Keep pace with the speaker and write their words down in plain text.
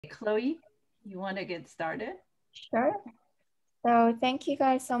Chloe, you want to get started? Sure. So thank you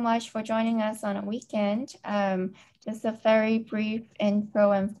guys so much for joining us on a weekend. Just a very brief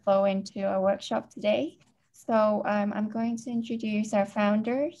intro and flow into our workshop today. So I'm going to introduce our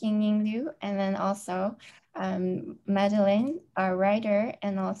founder, Yingying Liu, and then also Madeleine, our writer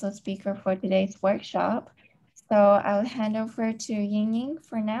and also speaker for today's workshop. So I'll hand over to Yingying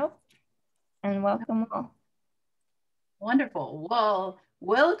for now, and welcome all. Wonderful. Well,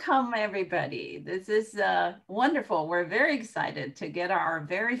 welcome everybody. This is wonderful. We're very excited to get our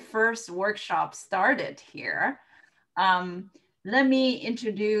very first workshop started here. Let me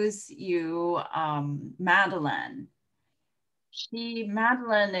introduce you Madeleine.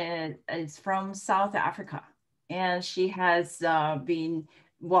 Madeleine is from South Africa, and she has been,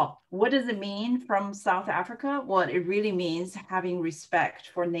 well, what does it mean from South Africa? Well, it really means having respect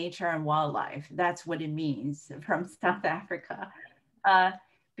for nature and wildlife. That's what it means from South Africa.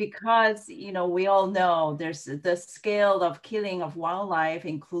 Because, you know, we all know there's the scale of killing of wildlife,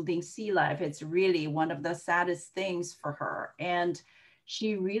 including sea life. It's really one of the saddest things for her. And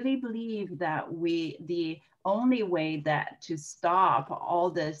she really believed that the only way that to stop all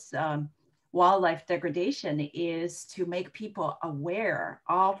this wildlife degradation is to make people aware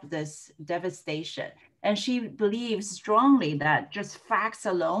of this devastation. And she believes strongly that just facts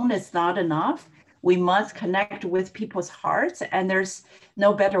alone is not enough. We must connect with people's hearts, and there's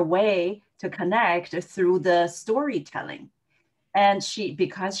no better way to connect through the storytelling. And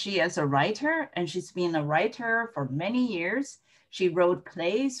because she is a writer, and she's been a writer for many years, she wrote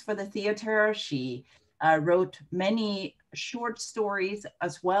plays for the theater. She wrote many short stories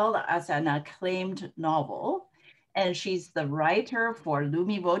as well as an acclaimed novel. And she's the writer for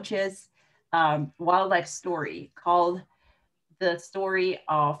Lumivoce's wildlife story called The Story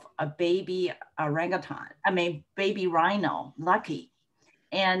of a Baby Baby Rhino, Lucky.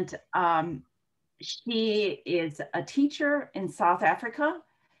 And she is a teacher in South Africa.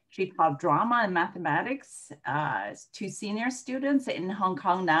 She taught drama and mathematics to senior students in Hong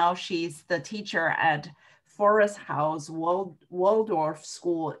Kong. Now she's the teacher at Forest House Waldorf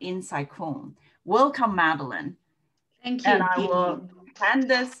School in Sai Kung. Welcome, Madeleine. Thank you. And I will hand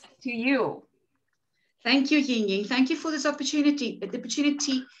this to you. Thank you, Yingying. Thank you for this opportunity, the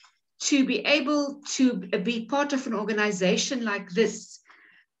opportunity to be able to be part of an organization like this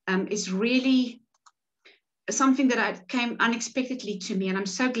is really something that came unexpectedly to me, and I'm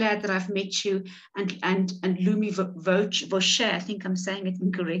so glad that I've met you and Lumivoce. I think I'm saying it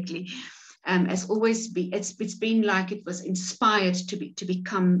incorrectly. As always, it's been like it was inspired to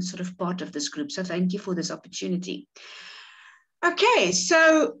become sort of part of this group. So thank you for this opportunity. Okay,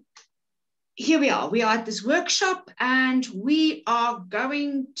 so here we are. We are at this workshop, and we are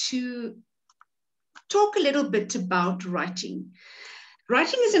going to talk a little bit about writing.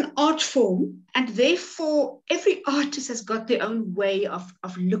 Writing is an art form, and therefore every artist has got their own way of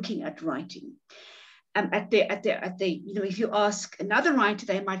looking at writing. If you ask another writer,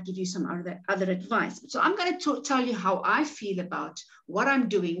 they might give you some other advice. So I'm going to tell you how I feel about what I'm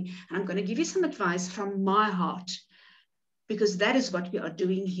doing, and I'm going to give you some advice from my heart, because that is what we are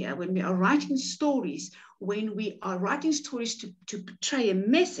doing here. When we are writing stories, to portray a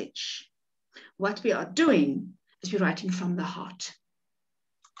message, what we are doing is we're writing from the heart.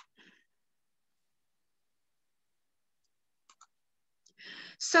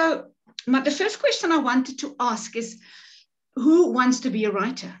 So the first question I wanted to ask is, who wants to be a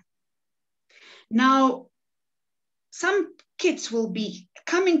writer? Now, some kids will be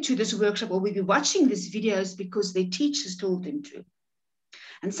coming to this workshop or will be watching these videos because their teachers told them to.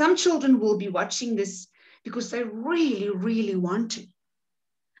 And some children will be watching this because they really, really want to.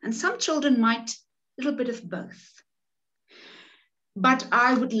 And some children might a little bit of both. But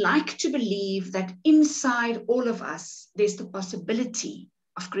I would like to believe that inside all of us, there's the possibility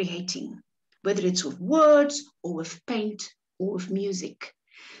of creating, whether it's with words or with paint or with music.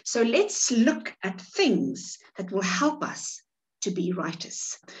 So let's look at things that will help us to be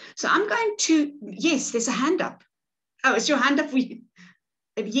writers. So I'm going to, yes, there's a hand up. Oh, is your hand up?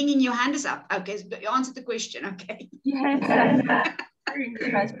 Yingying, your hand is up. Okay, you answered the question, okay. Yes, very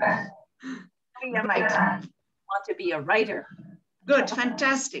interesting. I might want to be a writer. Good,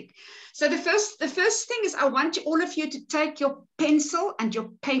 fantastic. So the first thing is I want all of you to take your pencil and your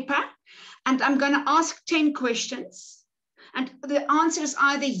paper, and I'm going to ask 10 questions, and the answer is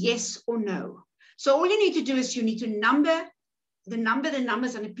either yes or no. So all you need to do is you need to number the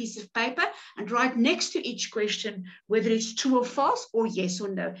numbers on a piece of paper and write next to each question whether it's true or false or yes or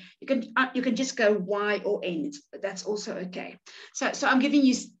no. You can just go Y or N. That's also okay. So I'm giving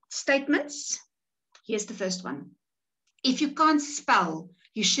you statements. Here's the first one. If you can't spell,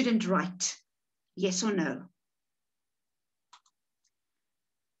 you shouldn't write? Yes or no?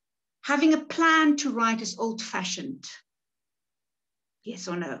 Having a plan to write is old-fashioned. Yes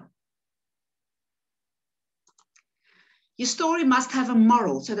or no? Your story must have a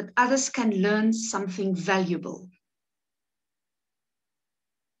moral so that others can learn something valuable.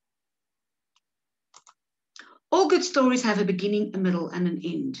 All good stories have a beginning, a middle, and an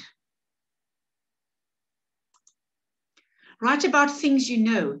end. Write about things you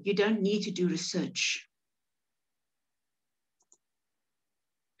know. You don't need to do research.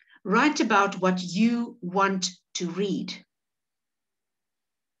 Write about what you want to read.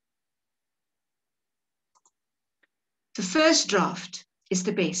 The first draft is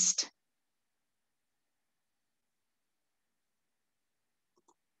the best.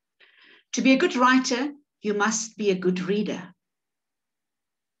 To be a good writer, you must be a good reader.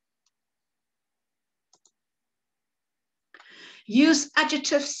 Use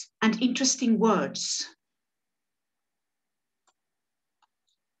adjectives and interesting words.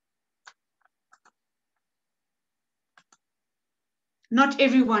 Not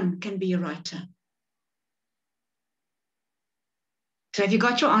everyone can be a writer. So have you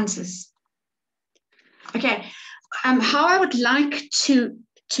got your answers? Okay, how I would like to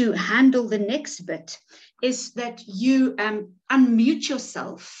handle the next bit is that you unmute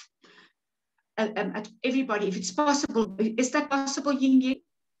yourself. At everybody, if it's possible. Is that possible, Ying?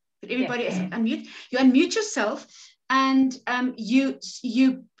 Everybody is unmute. You unmute yourself, and you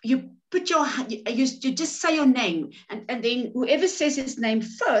put your you just say your name, and then whoever says his name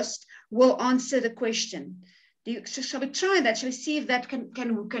first will answer the question. Shall we try that? Shall we see if that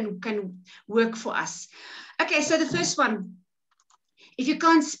can work for us? Okay, so the first one. If you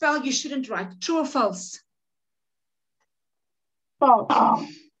can't spell, you shouldn't write. True or false? False.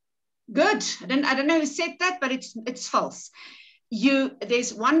 Good. I don't know who said that, but it's false.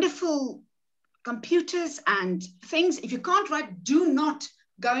 There's wonderful computers and things. If you can't write, do not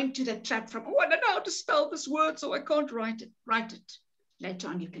go into the trap from, oh, I don't know how to spell this word, so I can't write it. Write it. Later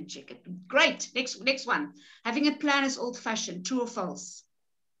on, you can check it. Great. Next one. Having a plan is old-fashioned. True or false?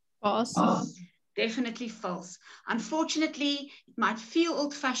 False. Definitely false. Unfortunately, it might feel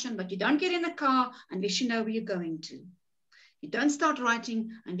old-fashioned, but you don't get in a car unless you know where you're going to. You don't start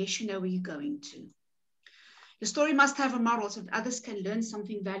writing unless you know where you're going to. Your story must have a moral so that others can learn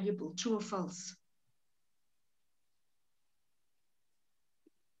something valuable. True or false?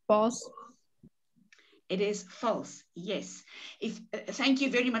 False. It is false, yes. Thank you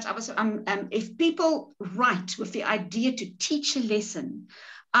very much. If people write with the idea to teach a lesson,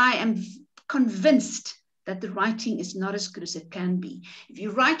 I am convinced that the writing is not as good as it can be. If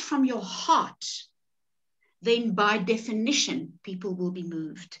you write from your heart, then by definition, people will be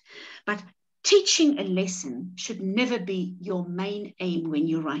moved. But teaching a lesson should never be your main aim when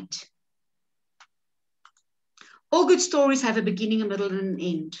you write. All good stories have a beginning, a middle, and an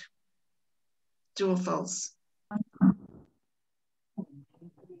end. True or false?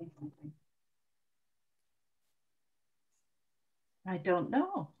 I don't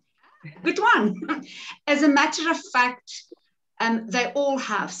know. Good one. As a matter of fact, they all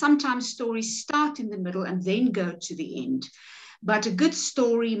have. Sometimes stories start in the middle and then go to the end. But a good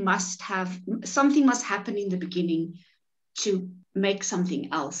story must have, something must happen in the beginning to make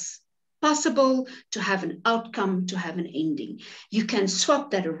something else possible, to have an outcome, to have an ending. You can swap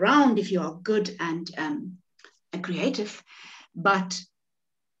that around if you are good and creative, but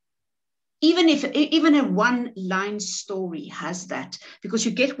even a one-line story has that, because you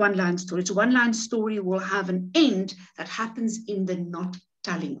get one-line story. So one-line story will have an end that happens in the not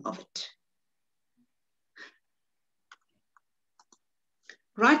telling of it.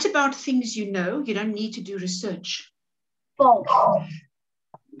 Write about things you know. You don't need to do research. False.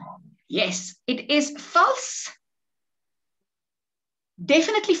 Yes, it is false.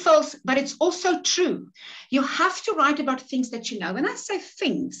 Definitely false, but it's also true. You have to write about things that you know. When I say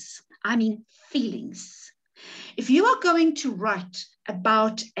things, I mean feelings. If you are going to write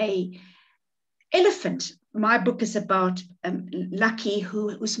about an elephant, my book is about Lucky,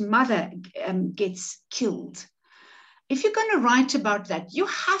 whose mother gets killed. If you're going to write about that, you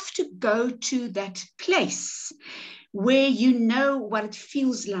have to go to that place where you know what it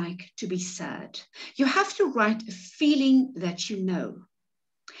feels like to be sad. You have to write a feeling that you know.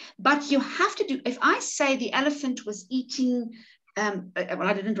 But you have to do, if I say the elephant was eating, well,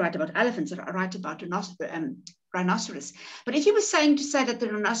 I didn't write about elephants, I write about rhinoceros. But if you were saying that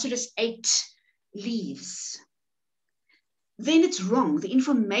the rhinoceros ate leaves, then it's wrong. The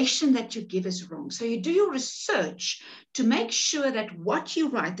information that you give is wrong. So you do your research to make sure that what you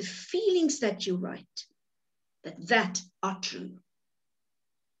write, the feelings that you write, that are true.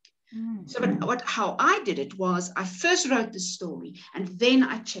 So how I did it was I first wrote the story and then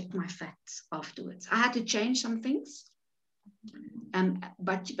I checked my facts afterwards. I had to change some things.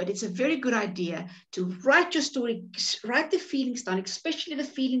 But it's a very good idea to write your story, write the feelings down, especially the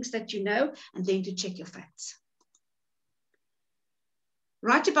feelings that you know, and then to check your facts.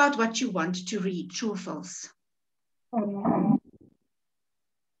 Write about what you want to read, true or false? I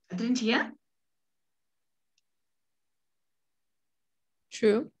didn't hear.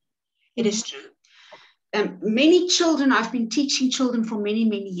 True. It is true. Many children, I've been teaching children for many,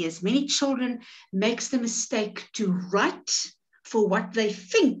 many years. Many children makes the mistake to write for what they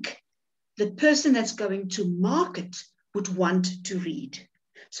think the person that's going to market would want to read.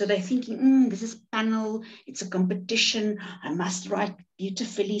 So they're thinking, this is panel, it's a competition, I must write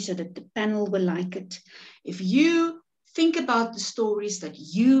beautifully so that the panel will like it. If you think about the stories that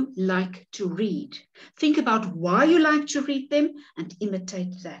you like to read, think about why you like to read them and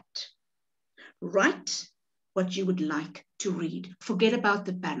imitate that. Write what you would like to read. Forget about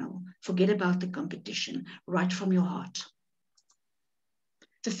the panel. Forget about the competition. Write from your heart.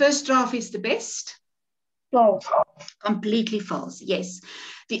 The first draft is the best. False. Completely false. Yes.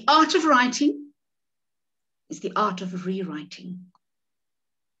 The art of writing is the art of rewriting.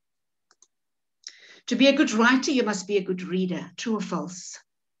 To be a good writer, you must be a good reader. True or false?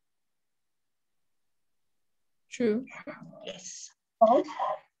 True. Yes. False.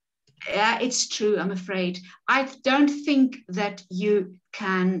 Yeah, it's true, I'm afraid. I don't think that you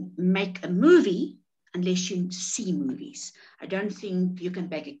can make a movie unless you see movies. I don't think you can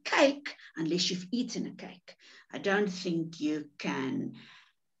bake a cake unless you've eaten a cake. I don't think you can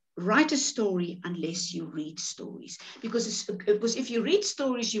write a story unless you read stories. Because if you read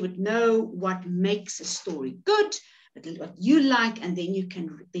stories, you would know what makes a story good, what you like, and then you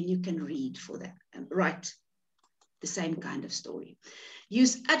can read for that and write the same kind of story.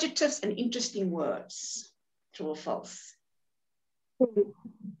 Use adjectives and interesting words. True or false? True.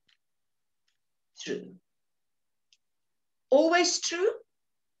 True. Always true?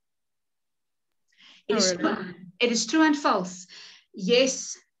 It is true and false.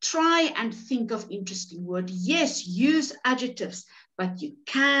 Yes, try and think of interesting words. Yes, use adjectives, but you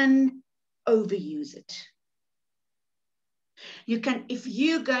can overuse it. You can, if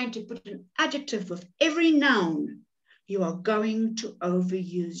you're going to put an adjective with every noun, you are going to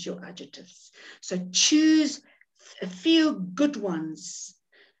overuse your adjectives. So choose a few good ones.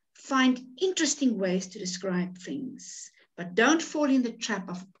 Find interesting ways to describe things, but don't fall in the trap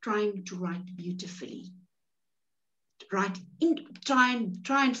of trying to write beautifully. Try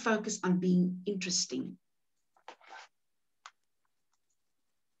and focus on being interesting.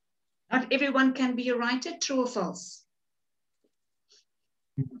 Not everyone can be a writer, true or false?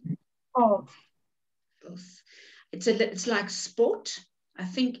 False. False. It's like sport. I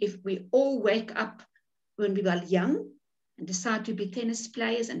think if we all wake up when we were young and decide to be tennis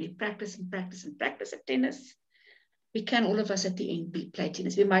players and we practice and practice and practice at tennis, we can all of us at the end play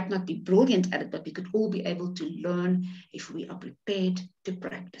tennis. We might not be brilliant at it, but we could all be able to learn if we are prepared to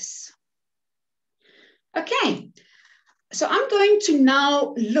practice. Okay, so I'm going to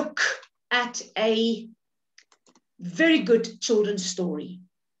now look at a very good children's story.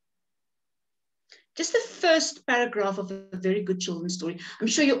 Just the first paragraph of a very good children's story. I'm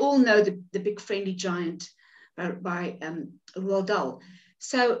sure you all know the Big Friendly Giant by Roald Dahl.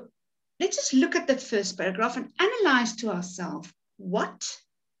 So let's just look at that first paragraph and analyze to ourselves, what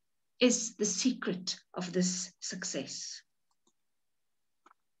is the secret of this success?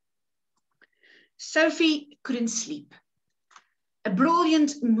 Sophie couldn't sleep. A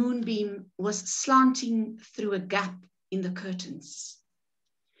brilliant moonbeam was slanting through a gap in the curtains.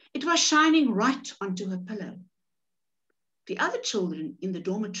 It was shining right onto her pillow. The other children in the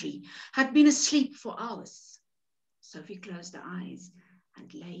dormitory had been asleep for hours. Sophie closed her eyes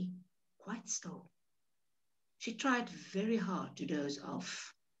and lay quite still. She tried very hard to doze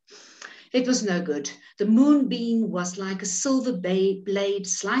off. It was no good. The moonbeam was like a silver blade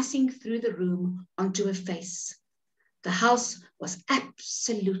slicing through the room onto her face. The house was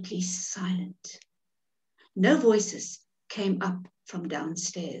absolutely silent. No voices came up from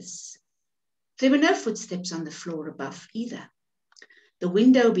downstairs. There were no footsteps on the floor above either. The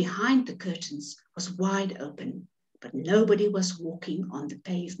window behind the curtains was wide open, but nobody was walking on the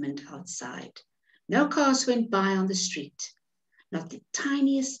pavement outside. No cars went by on the street. Not the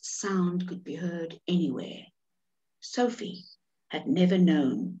tiniest sound could be heard anywhere. Sophie had never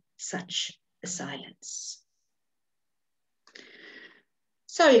known such a silence.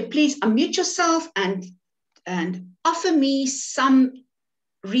 So please unmute yourself and offer me some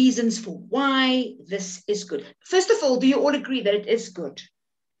reasons for why this is good. First of all, do you all agree that it is good?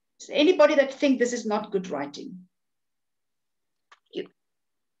 Anybody that think this is not good writing?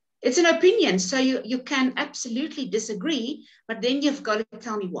 It's an opinion, so you can absolutely disagree, but then you've got to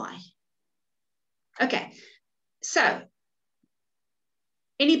tell me why. Okay, so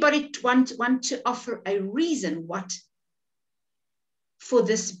anybody want to offer a reason what for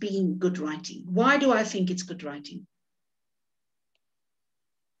this being good writing? Why do I think it's good writing?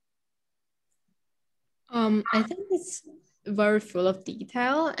 I think it's very full of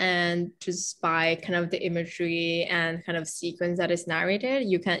detail, and just by kind of the imagery and kind of sequence that is narrated,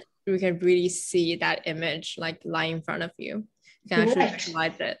 you can really see that image like lying in front of you. You can actually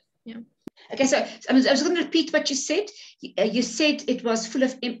visualize it. Yeah. Okay, so I was going to repeat what you said. You said it was full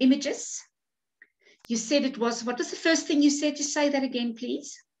of images. You said it was, what was the first thing you said? Just say that again,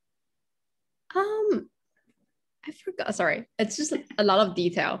 please. I forgot, sorry. It's just a lot of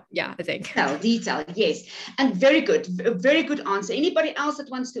detail. Yeah, I think. Detail, yes. And very good answer. Anybody else that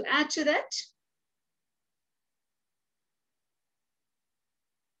wants to add to that?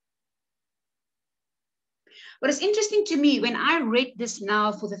 What is interesting to me, when I read this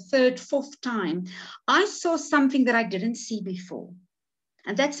now for the third, fourth time, I saw something that I didn't see before.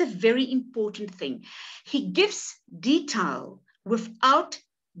 And that's a very important thing. He gives detail without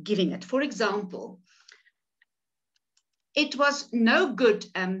giving it. For example, it was no good.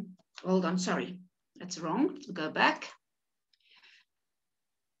 Hold on, sorry, that's wrong. Let's go back.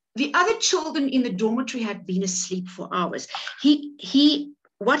 The other children in the dormitory had been asleep for hours.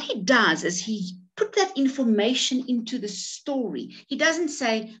 What he does is he put that information into the story. He doesn't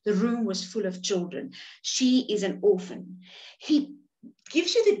say the room was full of children. She is an orphan. He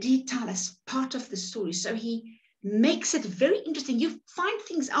gives you the detail as part of the story. So he makes it very interesting. You find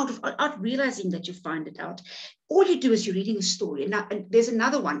things out without realizing that you find it out. All you do is you're reading a story. And there's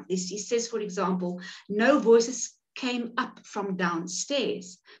another one. He says, for example, no voices came up from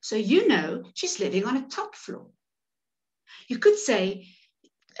downstairs. So you know she's living on a top floor. You could say,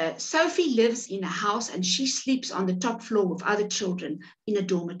 Sophie lives in a house and she sleeps on the top floor with other children in a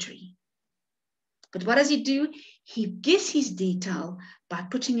dormitory. But what does he do? He gives his detail by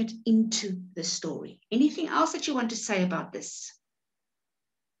putting it into the story. Anything else that you want to say about this?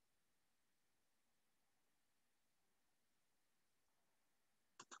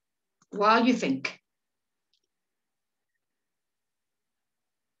 While you think.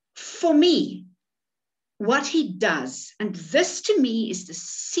 For me, what he does, and this to me is the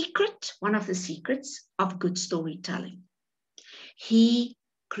secret, one of the secrets of good storytelling. He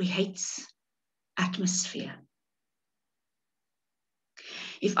creates atmosphere.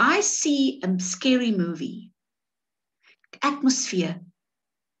 If I see a scary movie, atmosphere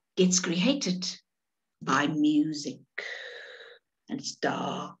gets created by music, and it's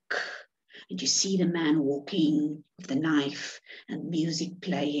dark, and you see the man walking with the knife and music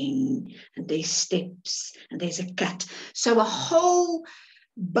playing, and there's steps and there's a cat. So a whole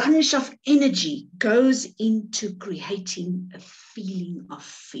bunch of energy goes into creating a feeling of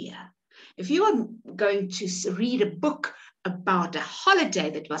fear. If you are going to read a book about a holiday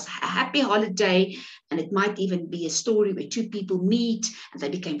that was a happy holiday, and it might even be a story where two people meet and they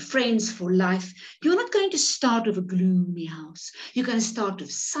became friends for life, you're not going to start with a gloomy house. You're going to start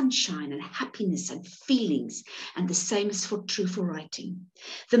with sunshine and happiness and feelings. And the same is true for writing.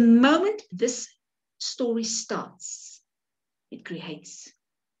 The moment this story starts, it creates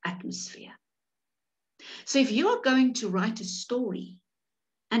atmosphere. So if you are going to write a story,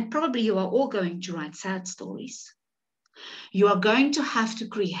 and probably you are all going to write sad stories, you are going to have to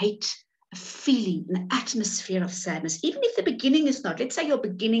create a feeling, an atmosphere of sadness, even if the beginning is not. Let's say your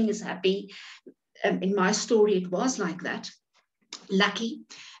beginning is happy. In my story, it was like that. Lucky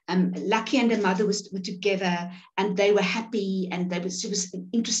and her mother were together, and they were happy, and it was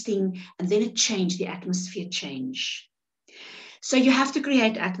interesting, and then it changed, the atmosphere changed. So you have to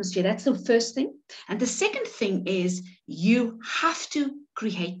create atmosphere. That's the first thing. And the second thing is you have to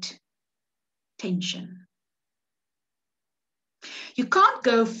create tension. You can't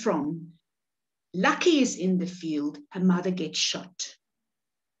go from Lucky is in the field, her mother gets shot.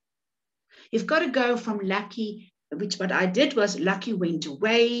 You've got to go from Lucky, which what I did was Lucky went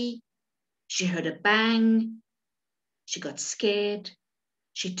away, she heard a bang, she got scared,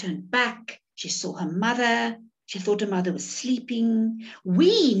 she turned back, she saw her mother, she thought her mother was sleeping.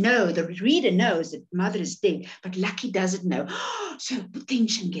 We know, the reader knows that mother is dead, but Lucky doesn't know. So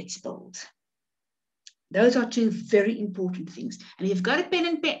tension gets built. Those are two very important things. And if you've got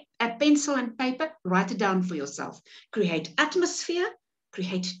a pencil and paper, write it down for yourself. Create atmosphere,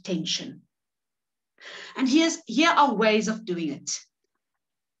 create tension. And here are ways of doing it.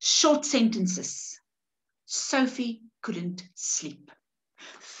 Short sentences. Sophie couldn't sleep.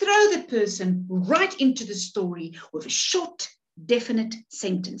 Throw the person right into the story with a short, definite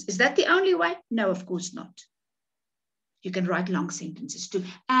sentence. Is that the only way? No, of course not. You can write long sentences too.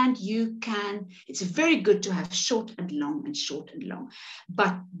 And you can, it's very good to have short and long and short and long.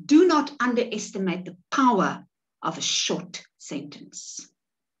 But do not underestimate the power of a short sentence.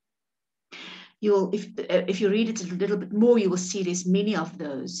 You'll, if you read it a little bit more, you will see there's many of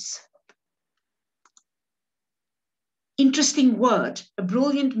those. Interesting word. A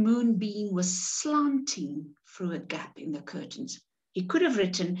brilliant moonbeam was slanting through a gap in the curtains. He could have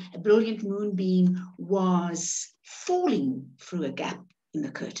written a brilliant moonbeam was falling through a gap in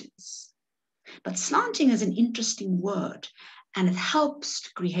the curtains. But slanting is an interesting word, and it helps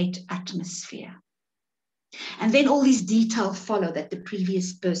to create atmosphere. And then all these details follow that the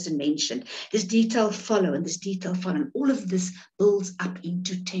previous person mentioned. This detail follow and this detail follow, and all of this builds up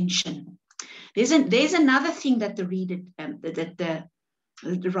into tension. There's another thing that the reader,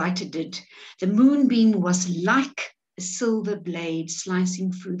 the writer did. The moonbeam was like a silver blade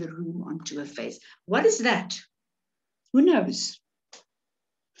slicing through the room onto her face. What is that? Who knows?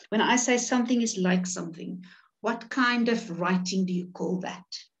 When I say something is like something, what kind of writing do you call that?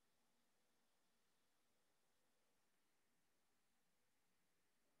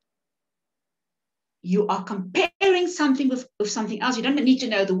 You are comparing something with something else. You don't need to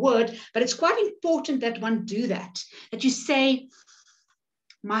know the word, but it's quite important that one do that. That you say,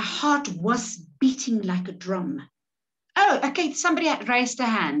 my heart was beating like a drum. Oh, okay, somebody raised a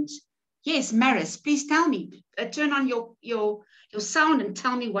hand. Yes, Maris, please tell me. Turn on your sound and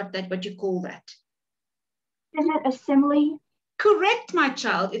tell me what you call that. Isn't it a simile? Correct, my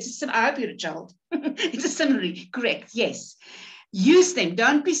child. I hope you're a child. It's a simile. Correct, yes. Use them.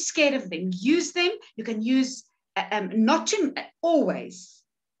 Don't be scared of them. Use them. You can use, not to always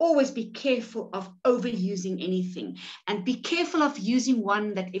be careful of overusing anything. And be careful of using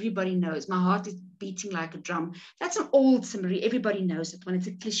one that everybody knows. My heart is beating like a drum. That's an old simile. Everybody knows it one. It's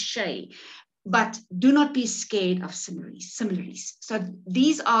a cliche. But do not be scared of similes. So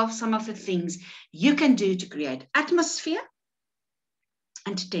these are some of the things you can do to create atmosphere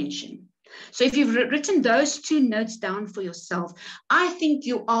and tension. So if you've written those two notes down for yourself, I think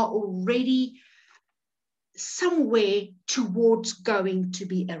you are already somewhere towards going to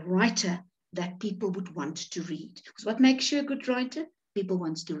be a writer that people would want to read. Because what makes you a good writer? People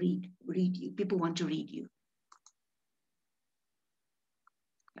want to read you. People want to read you.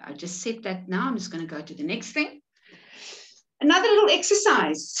 I just said that now. I'm just going to go to the next thing. Another little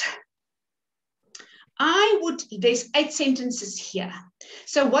exercise. There's 8 sentences here.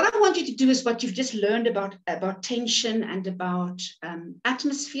 So what I want you to do is what you've just learned about tension and about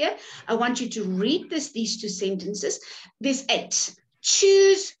atmosphere. I want you to read these 2 sentences. There's 8.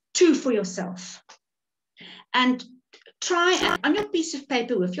 Choose 2 for yourself. And try on your piece of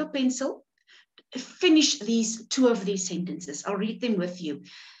paper with your pencil, finish 2 of these sentences. I'll read them with you.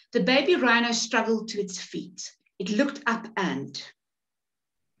 The baby rhino struggled to its feet. It looked up and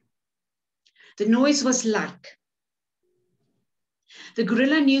the noise was like. The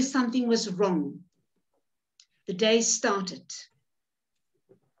gorilla knew something was wrong. The day started.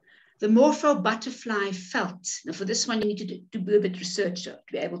 The morpho butterfly felt. Now for this one, you need to do a bit of research to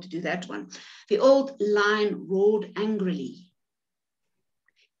be able to do that one. The old lion roared angrily.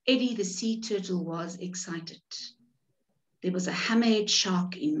 Eddie the sea turtle was excited. There was a hammerhead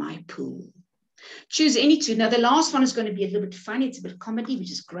shark in my pool. Choose any 2. Now the last one is going to be a little bit funny. It's a bit of comedy,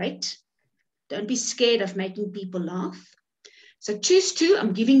 which is great. Don't be scared of making people laugh. So choose 2.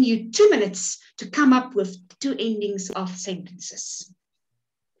 I'm giving you 2 minutes to come up with 2 endings of sentences.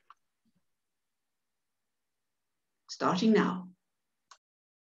 Starting now.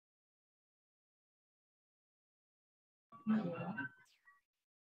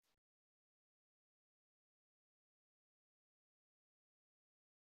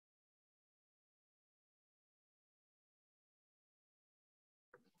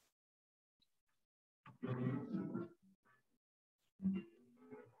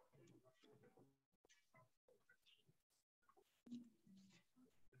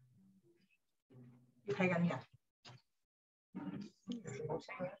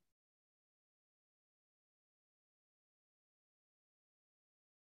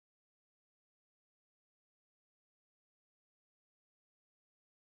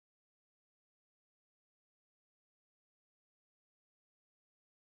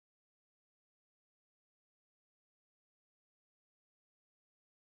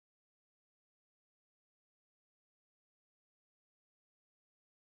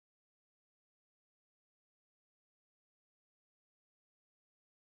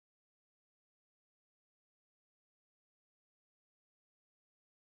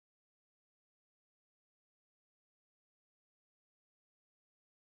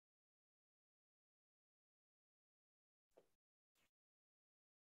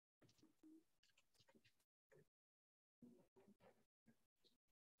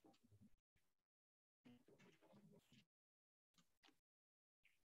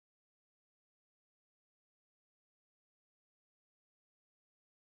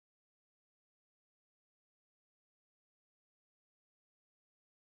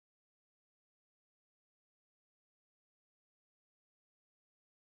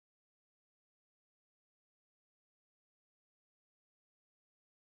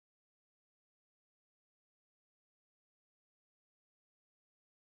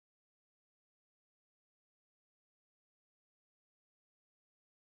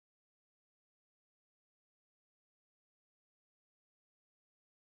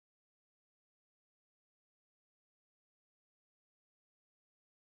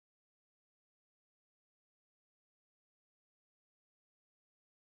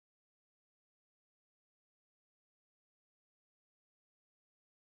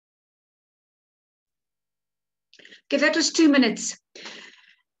 Okay, that was 2 minutes,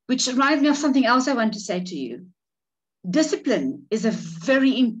 which reminded me of something else I want to say to you. Discipline is a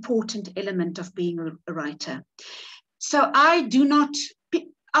very important element of being a writer. So I do not,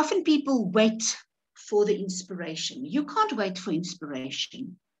 often people wait for the inspiration. You can't wait for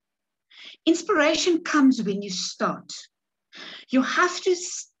inspiration. Inspiration comes when you start. You have to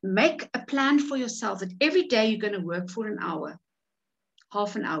make a plan for yourself that every day you're going to work for an hour,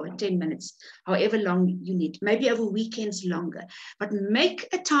 half an hour, 10 minutes, however long you need, maybe over weekends longer, but make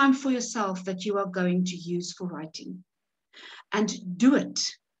a time for yourself that you are going to use for writing and do it.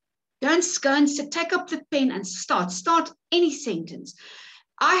 Don't go and take up the pen and start any sentence.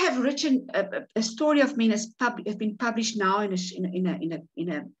 I have written a story of mine has been published now in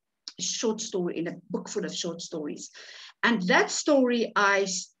a short story, in a book full of short stories. And that story, I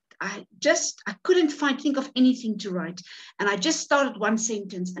couldn't think of anything to write. And I just started one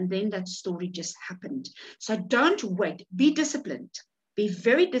sentence and then that story just happened. So don't wait, be disciplined, be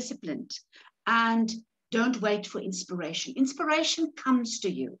very disciplined, and don't wait for inspiration. Inspiration comes to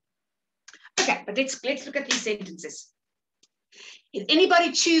you. Okay, but let's look at these sentences. If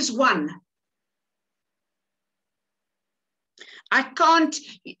anybody choose one, I can't,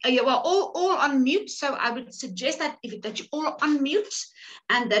 you are all on mute, so I would suggest that that you all on mute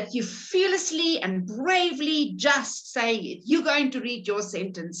and that you fearlessly and bravely just say it. You're going to read your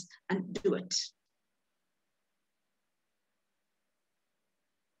sentence and do it.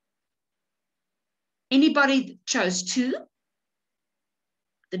 Anybody chose two?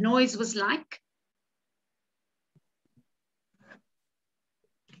 The noise was like?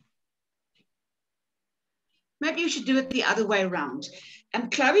 Maybe you should do it the other way around.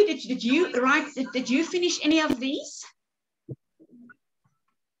 Chloe, did you finish any of these?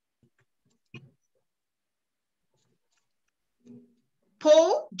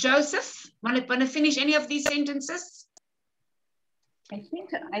 Paul, Joseph, want to finish any of these sentences? I think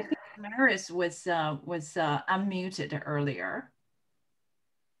Maris was unmuted earlier.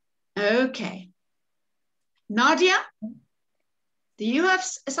 Okay. Nadia? Do you have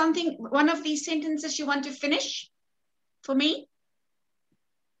something, one of these sentences you want to finish for me?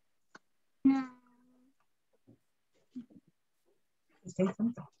 No.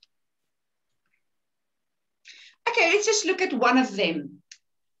 Okay, let's just look at one of them.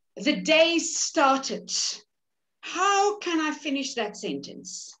 The day started. How can I finish that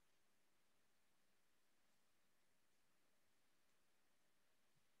sentence?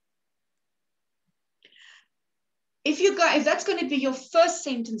 If that's going to be your first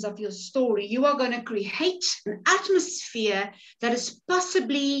sentence of your story, you are going to create an atmosphere that is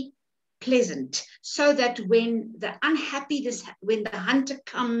possibly pleasant, so that when the when the hunter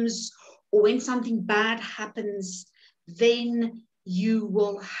comes or when something bad happens, then you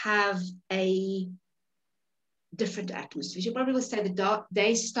will have a different atmosphere. You probably will say the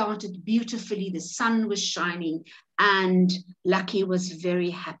day started beautifully, the sun was shining, and Lucky was very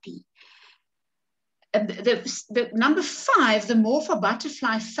happy. The number 5, the more for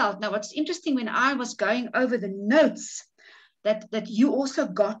butterfly felt. Now, what's interesting, when I was going over the notes that you also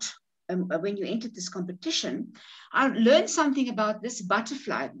got when you entered this competition, I learned something about this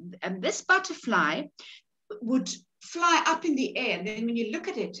butterfly. And this butterfly would fly up in the air, and then when you look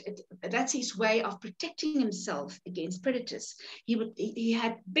at it, that's his way of protecting himself against predators. He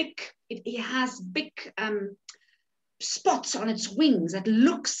has big spots on its wings that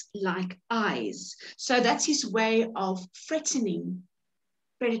looks like eyes. So that's his way of threatening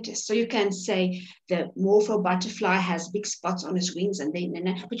predators. So you can say the morpho butterfly has big spots on his wings,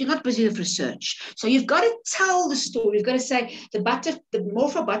 but you're not busy with research. So you've got to tell the story. You've got to say the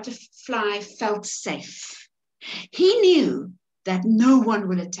morpho butterfly felt safe. He knew that no one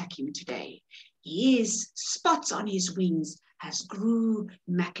will attack him today. His spots on his wings has grew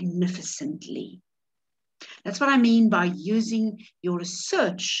magnificently. That's what I mean by using your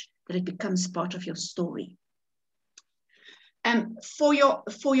research, that it becomes part of your story. For your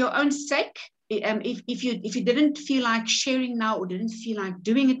own sake, if you didn't feel like sharing now or didn't feel like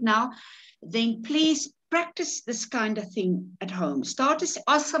doing it now, then please practice this kind of thing at home.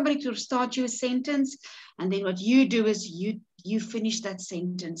 Ask somebody to start you a sentence, and then what you do is you finish that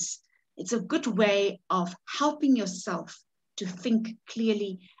sentence. It's a good way of helping yourself to think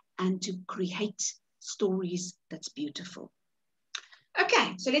clearly and to create stories that's beautiful.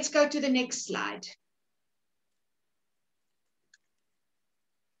 Okay, so let's go to the next slide.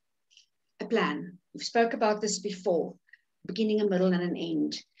 A plan. We've spoke about this before, beginning, a middle, and an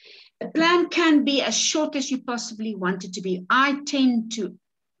end. A plan can be as short as you possibly want it to be. I tend to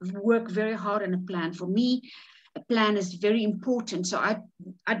work very hard on a plan. For me, a plan is very important. So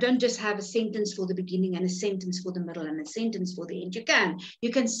I don't just have a sentence for the beginning and a sentence for the middle and a sentence for the end.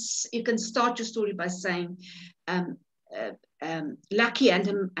 You can start your story by saying, Lucky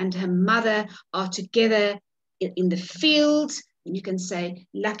and her mother are together in the field. And you can say,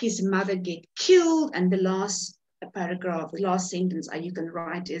 Lucky's mother get killed. And the last paragraph, the last sentence you can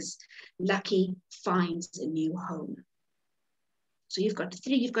write is, Lucky finds a new home. So you've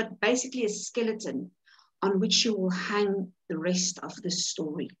got basically a skeleton on which you will hang the rest of the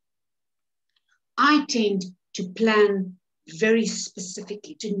story. I tend to plan very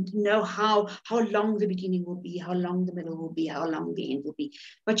specifically to know how long the beginning will be, how long the middle will be, how long the end will be.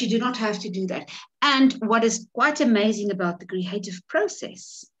 But you do not have to do that. And what is quite amazing about the creative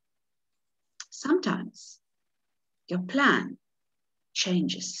process, sometimes your plan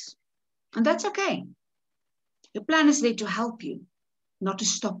changes. And that's okay. Your plan is there to help you, not to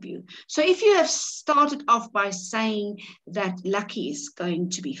stop you. So if you have started off by saying that Lucky is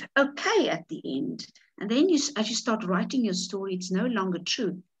going to be okay at the end, and then as you start writing your story, it's no longer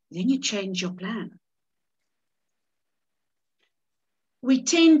true, then you change your plan. We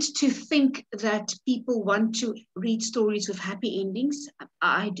tend to think that people want to read stories with happy endings.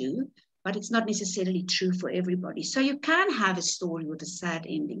 I do, but it's not necessarily true for everybody. So you can have a story with a sad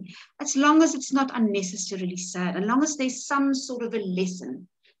ending, as long as it's not unnecessarily sad, as long as there's some sort of a lesson.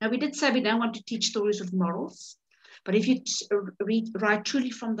 Now, we did say we don't want to teach stories with morals, but if you write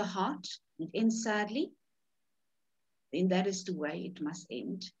truly from the heart, it ends sadly, then that is the way it must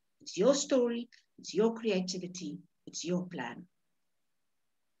end. It's your story, it's your creativity, it's your plan.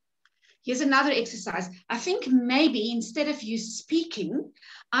 Here's another exercise. I think maybe instead of you speaking,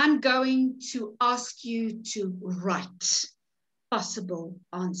 I'm going to ask you to write possible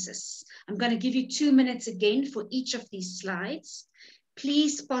answers. I'm going to give you 2 minutes again for each of these slides.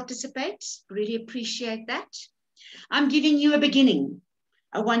 Please participate. Really appreciate that. I'm giving you a beginning.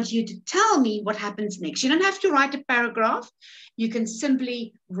 I want you to tell me what happens next. You don't have to write a paragraph. You can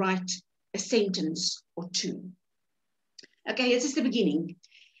simply write a sentence or two. Okay, this is the beginning.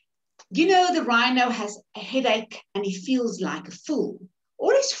 You know, the rhino has a headache and he feels like a fool.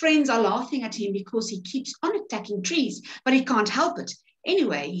 All his friends are laughing at him because he keeps on attacking trees, but he can't help it.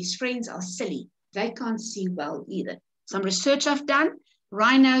 Anyway, his friends are silly. They can't see well either. Some research I've done,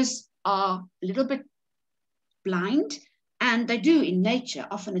 rhinos are a little bit blind, and they do in nature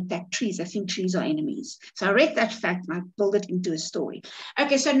often attack trees. I think trees are enemies. So I read that fact and I built it into a story.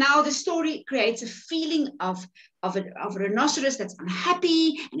 Okay, so now the story creates a feeling of a rhinoceros that's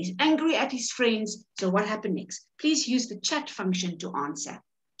unhappy and is angry at his friends. So what happened next? Please use the chat function to answer.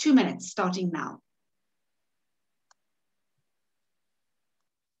 2 minutes starting now.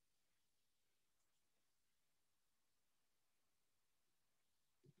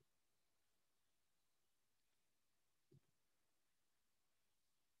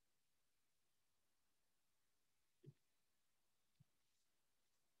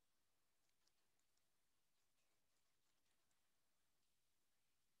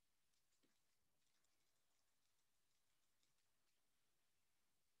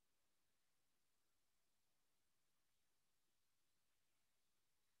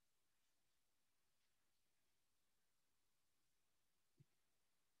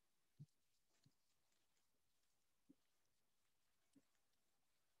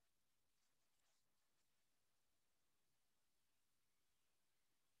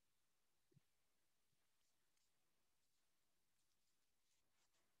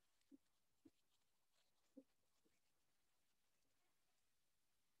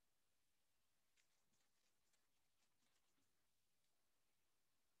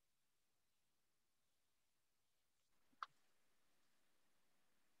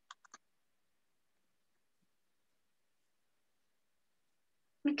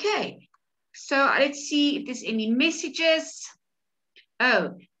 Okay, so let's see if there's any messages.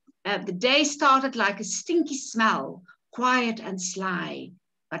 Oh, the day started like a stinky smell, quiet and sly,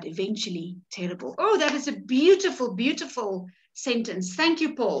 but eventually terrible. Oh, that is a beautiful, beautiful sentence. Thank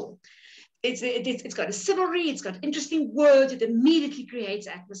you, Paul. It's got a similarity, it's got interesting words, it immediately creates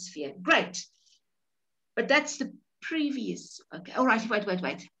atmosphere. Great. But that's the previous. Okay, all right,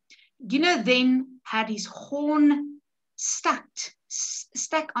 wait. You know, then had his horn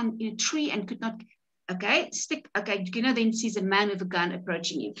stuck on in a tree and could not, you know, then sees a man with a gun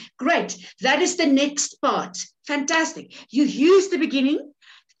approaching him. Great, that is the next part. Fantastic. You use the beginning,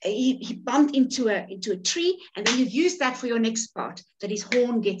 he bumped into a tree, and then you use that for your next part, that his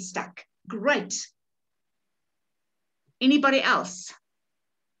horn gets stuck. Great. Anybody else?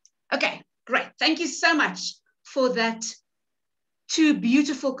 Okay, great. Thank you so much for that 2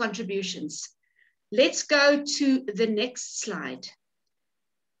 beautiful contributions. Let's go to the next slide.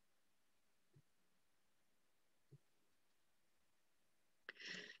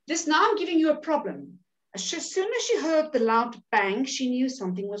 This now I'm giving you a problem. As soon as she heard the loud bang, she knew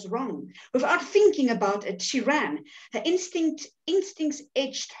something was wrong. Without thinking about it, she ran. Her instincts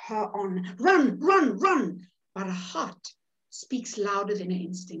edged her on. Run, run, run. But her heart speaks louder than her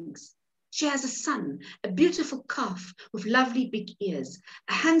instincts. She has a son, a beautiful calf with lovely big ears,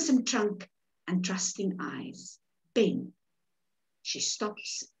 a handsome trunk and trusting eyes. Ben. She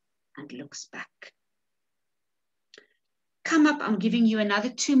stops and looks back. Come up, I'm giving you another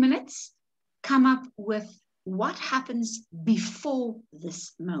 2 minutes. Come up with what happens before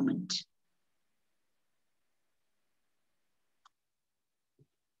this moment.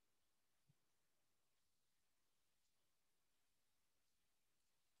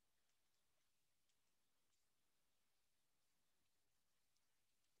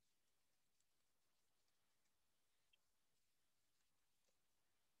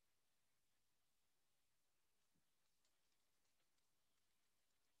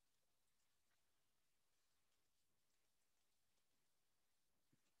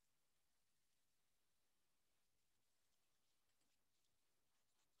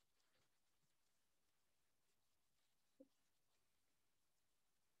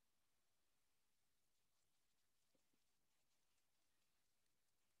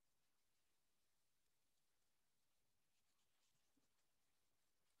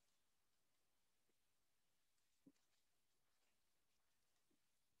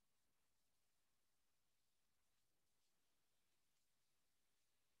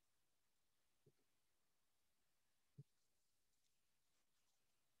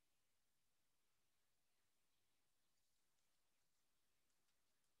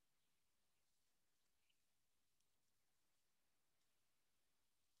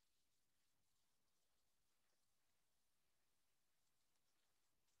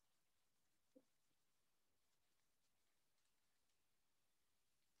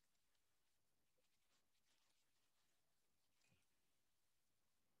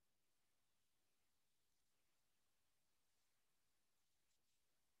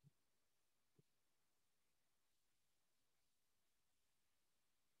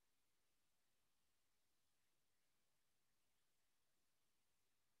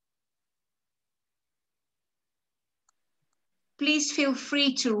 Please feel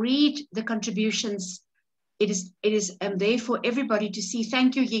free to read the contributions. It is there for everybody to see.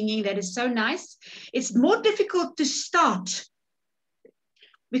 Thank you, Ying. That is so nice. It's more difficult to start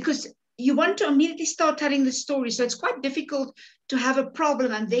because you want to immediately start telling the story. So it's quite difficult to have a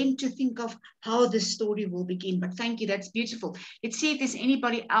problem and then to think of how the story will begin. But thank you, that's beautiful. Let's see if there's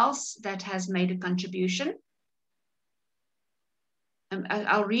anybody else that has made a contribution.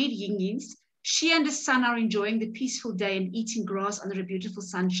 I'll read Ying Ying's. She and her son are enjoying the peaceful day and eating grass under a beautiful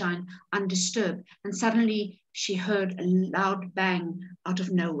sunshine, undisturbed. And suddenly she heard a loud bang out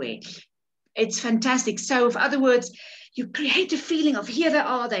of nowhere. It's fantastic. So, in other words, you create a feeling of here they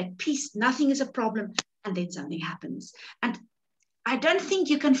are, they're at peace, nothing is a problem, and then something happens. And I don't think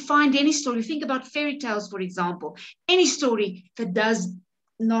you can find any story. Think about fairy tales, for example, any story that does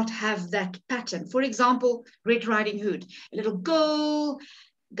not have that pattern. For example, Red Riding Hood, a little girl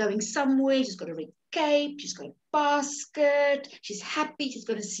going somewhere, she's got a red cape, she's got a basket, she's happy, she's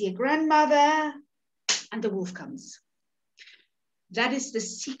going to see her grandmother, and the wolf comes. That is the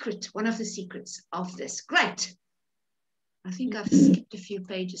secret, one of the secrets of this. Great. I think I've skipped a few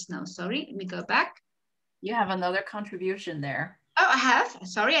pages now. Sorry, let me go back. You have another contribution there. Oh, I have.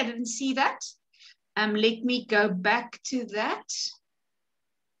 Sorry, I didn't see that. Let me go back to that.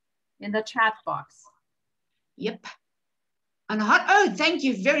 In the chat box. Yep. Oh, thank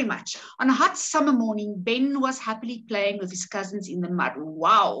you very much. On a hot summer morning, Ben was happily playing with his cousins in the mud.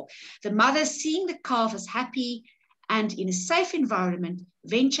 Wow. The mother, seeing the calf as happy and in a safe environment,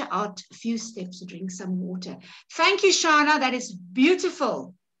 venture out a few steps to drink some water. Thank you, Shana. That is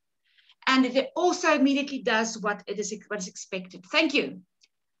beautiful. And it also immediately does what is expected. Thank you.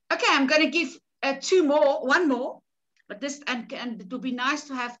 Okay, I'm going to give one more, but this and it will be nice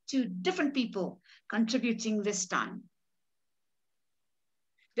to have two different people contributing this time.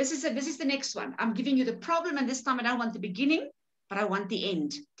 This is the next one. I'm giving you the problem, and this time I don't want the beginning, but I want the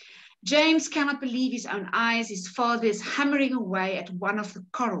end. James cannot believe his own eyes. His father is hammering away at one of the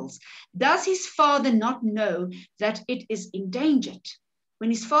corals. Does his father not know that it is endangered? When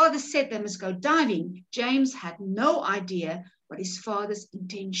his father said they must go diving, James had no idea what his father's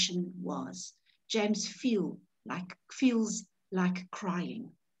intention was. James feels like crying.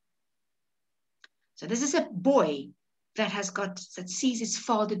 So this is a boy that sees his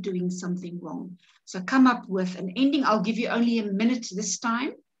father doing something wrong. So come up with an ending. I'll give you only a minute this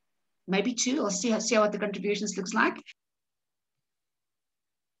time, maybe 2. I'll see what the contributions looks like.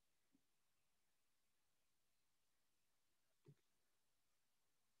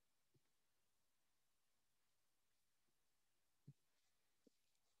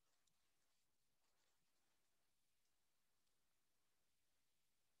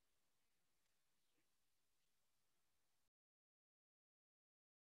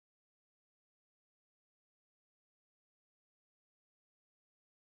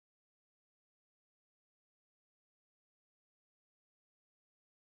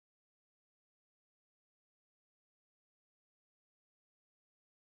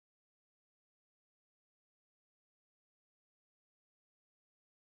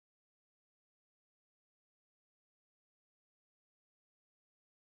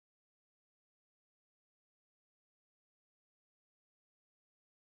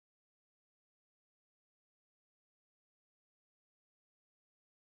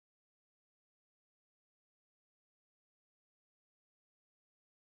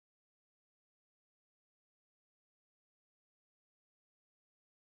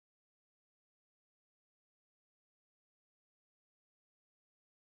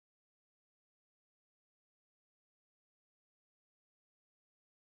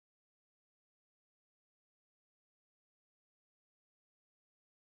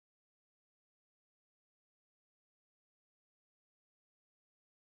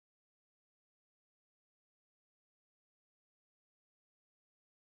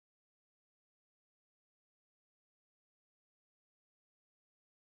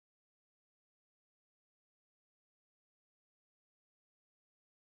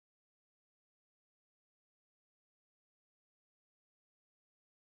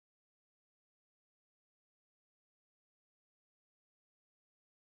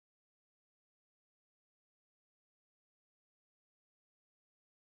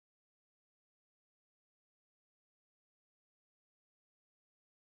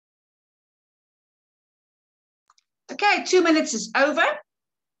 Okay, 2 minutes is over.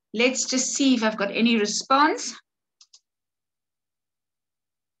 Let's just see if I've got any response.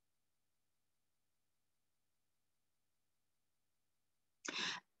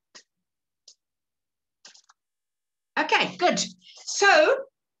 Okay, good. So,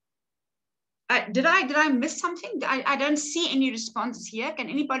 did I miss something? I don't see any responses here. Can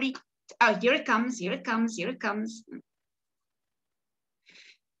anybody? Oh, here it comes, here it comes, here it comes.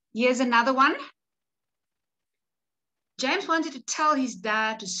 Here's another one. James wanted to tell his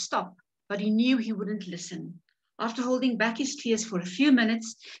dad to stop, but he knew he wouldn't listen. After holding back his tears for a few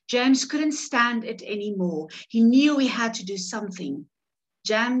minutes, James couldn't stand it anymore. He knew he had to do something.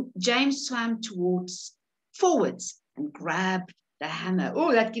 James swam forwards and grabbed the hammer.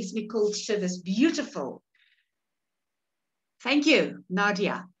 Oh, that gives me cold shivers. Beautiful. Thank you,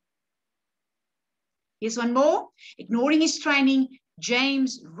 Nadia. Here's one more. Ignoring his training,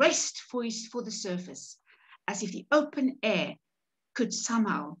 James raced for the surface, as if the open air could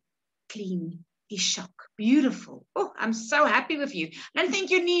somehow clean his shock. Beautiful. Oh, I'm so happy with you. I don't think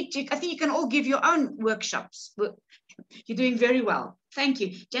you need to, I think you can all give your own workshops. You're doing very well. Thank you.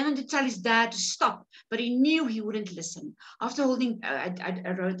 James wanted to tell his dad to stop, but he knew he wouldn't listen. After holding, I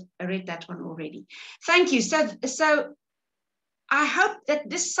read that one already. Thank you. So I hope that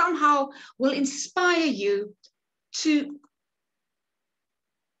this somehow will inspire you to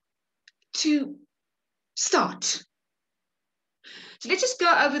start. So let's just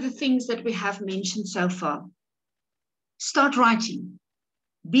go over the things that we have mentioned so far. Start writing.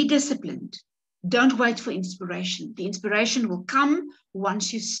 Be disciplined. Don't wait for inspiration. The inspiration will come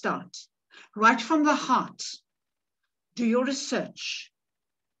once you start. Write from the heart. Do your research.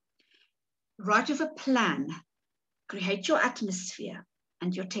 Write with a plan. Create your atmosphere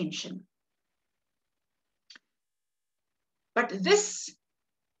and your tension. But this,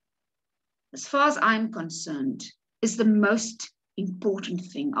 as far as I'm concerned, is the most important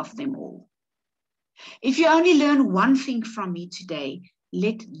thing of them all. If you only learn one thing from me today,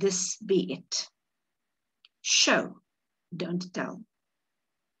 let this be it. Show, don't tell.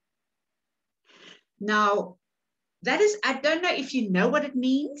 Now, that is, I don't know if you know what it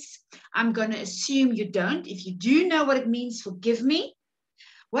means. I'm going to assume you don't. If you do know what it means, forgive me.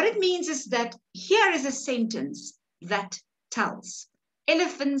 What it means is that here is a sentence that tells.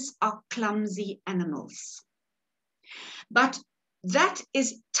 Elephants are clumsy animals. But that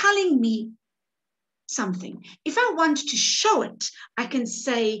is telling me something. If I want to show it, I can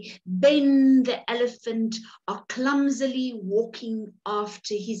say, Ben the elephant are clumsily walking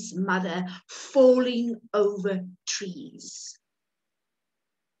after his mother, falling over trees.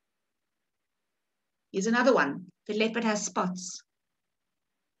 Here's another one. The leopard has spots.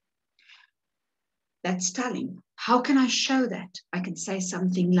 That's telling. How can I show that? I can say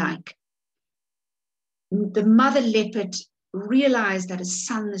something like, the mother leopard realized that a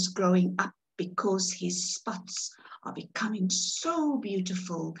son is growing up because his spots are becoming so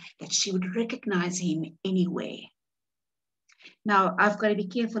beautiful that she would recognize him anywhere. Now, I've got to be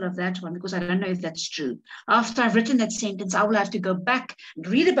careful of that one because I don't know if that's true. After I've written that sentence, I will have to go back and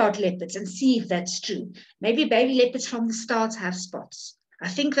read about leopards and see if that's true. Maybe baby leopards from the start have spots. I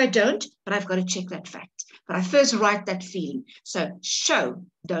think they don't, but I've got to check that fact. But I first write that feeling. So show,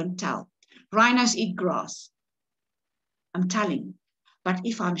 don't tell. Rhinos eat grass. I'm telling. But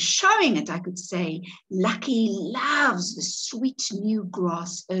if I'm showing it, I could say, Lucky loves the sweet new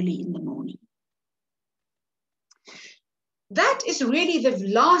grass early in the morning. That is really the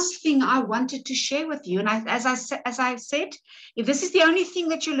last thing I wanted to share with you. And as I said, if this is the only thing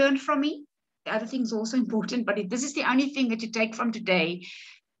that you learned from me, the other thing is also important, but if this is the only thing that you take from today,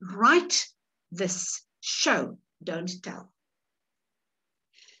 write this, show, don't tell.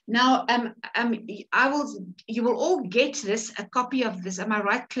 Now, you will all get this, a copy of this. Am I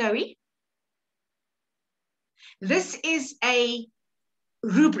right, Chloe? This is a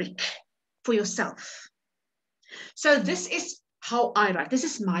rubric for yourself. So this is how I write. This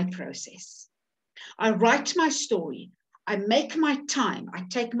is my process. I write my story. I make my time. I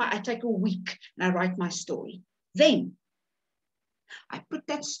take a week and I write my story. Then I put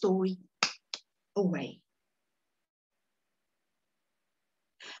that story away.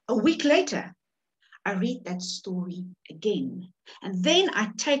 A week later, I read that story again. And then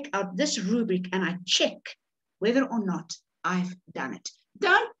I take out this rubric and I check whether or not I've done it.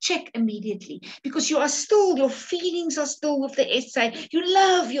 Don't check immediately because your feelings are still with the essay. You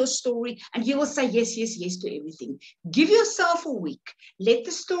love your story and you will say yes, yes, yes to everything. Give yourself a week, let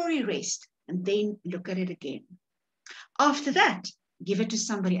the story rest, and then look at it again. After that, give it to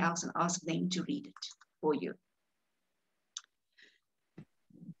somebody else and ask them to read it for you.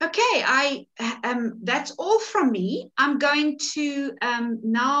 Okay, that's all from me. I'm going to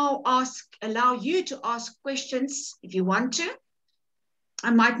now allow you to ask questions if you want to. I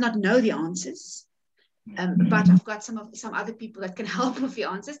might not know the answers, but I've got some other people that can help with the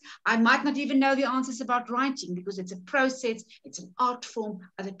answers. I might not even know the answers about writing because it's a process, it's an art form.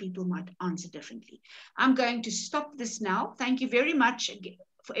 Other people might answer differently. I'm going to stop this now. Thank you very much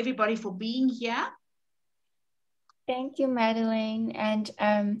for everybody for being here. Thank you, Madeleine. And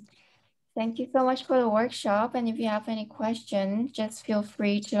thank you so much for the workshop. And if you have any questions, just feel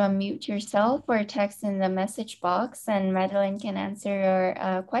free to unmute yourself or text in the message box and Madeleine can answer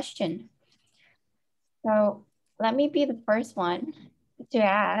your question. So let me be the first one to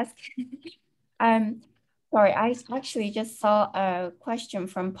ask. Sorry, I actually just saw a question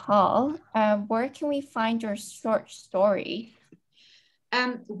from Paul. Where can we find your short story?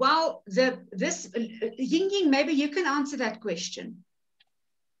 Well, Ying, maybe you can answer that question.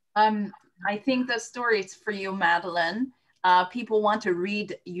 I think the story is for you, Madeleine. People want to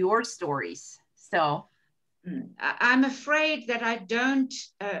read your stories, so. I'm afraid that I don't,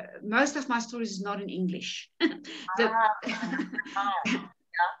 most of my stories is not in English.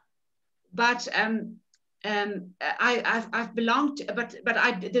 But I've belonged to, but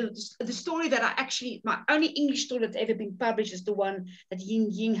the story that I actually, my only English story that's ever been published is the one that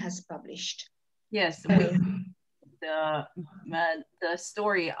Ying has published. Yes, the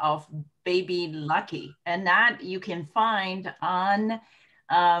story of Baby Lucky, and that you can find on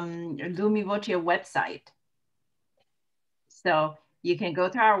Lumivoce website. So you can go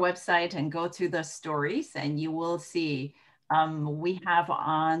to our website and go to the stories and you will see we have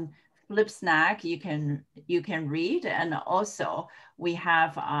on Flipsnack, you can read, and also we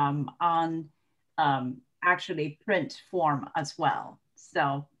have on actually print form as well.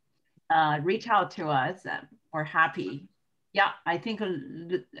 So reach out to us. We're happy. Yeah, I think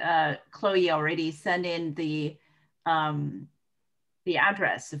Chloe already sent in the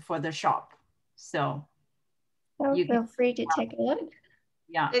address for the shop. So you feel free to take a look.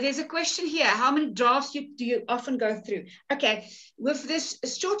 Yeah. There's a question here. How many drafts do you often go through? Okay, with this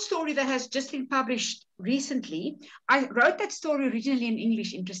short story that has just been published recently, I wrote that story originally in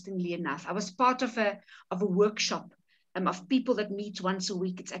English, interestingly enough. I was part of a workshop of people that meet once a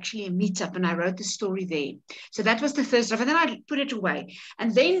week. It's actually a meetup, and I wrote the story there. So that was the first draft, and then I put it away.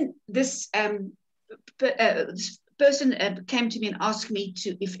 And then this person came to me and asked me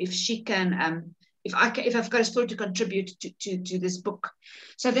if she can if I've got a story to contribute to this book.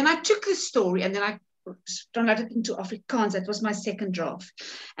 So then I took the story and then I translated it into Afrikaans. That was my second draft.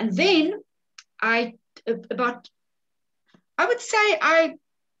 And then I would say I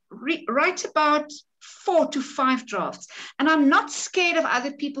write about 4 to 5 drafts. And I'm not scared of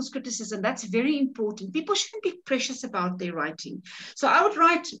other people's criticism. That's very important. People shouldn't be precious about their writing. So I would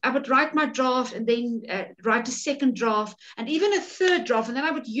write my draft and then write a second draft and even a third draft. And then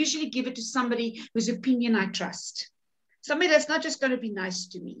I would usually give it to somebody whose opinion I trust. Somebody that's not just going to be nice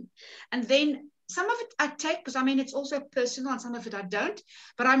to me. And then some of it I take, because I mean, it's also personal, and some of it I don't,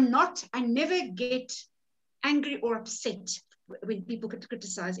 but I never get angry or upset when people could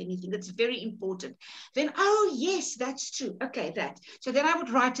criticize anything. That's very important. Then, oh yes, that's true. Okay, that. So then I would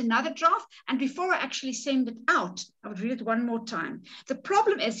write another draft, and before I actually send it out, I would read it one more time. The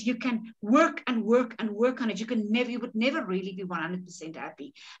problem is you can work and work and work on it. You would never really be 100%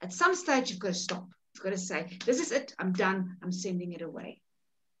 happy. At some stage, you've got to stop. You've got to say, this is it, I'm done, I'm sending it away.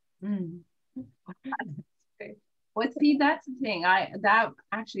 Well, see, that's the thing. That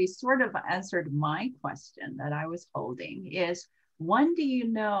actually sort of answered my question that I was holding is, when do you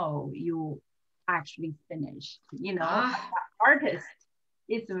know you actually finished? You know, as an artist,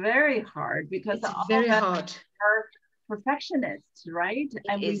 it's very hard because it's very hard. Are perfectionists, right?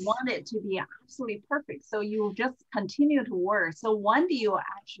 And we want it to be absolutely perfect. So you just continue to work. So when do you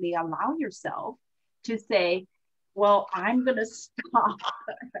actually allow yourself to say, well, I'm going to stop?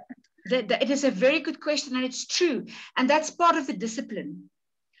 It is a very good question, and it's true. And that's part of the discipline.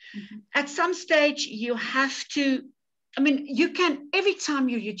 Mm-hmm. At some stage, you have to, I mean, you can, every time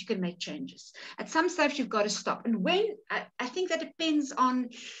you read, you can make changes. At some stage, you've got to stop. And when, I think that depends on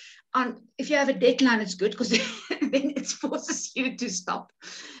if you have a deadline, it's good, because then it forces you to stop.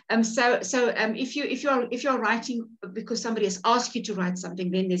 If you're writing because somebody has asked you to write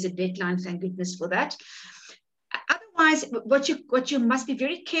something, then there's a deadline, thank goodness for that. Otherwise, what you must be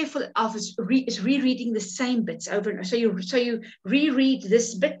very careful of is rereading the same bits over and over. So you reread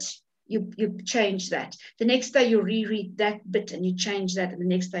this bit, you change that. The next day you reread that bit and you change that, and the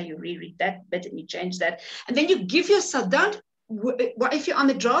next day you reread that bit and you change that. And then you give yourself, if you're on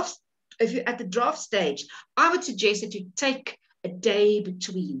the draft, if you're at the draft stage, I would suggest that you take a day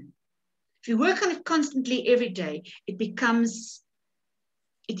between. If you work on it constantly every day,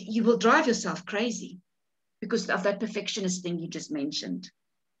 you will drive yourself crazy, because of that perfectionist thing you just mentioned.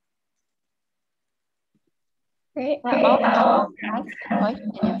 Great. I'll ask a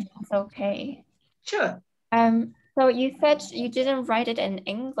question if it's okay. Sure. So you said you didn't write it in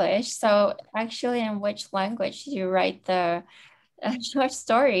English. So actually, in which language do you write the short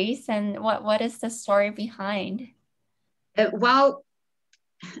stories, and what is the story behind? Well,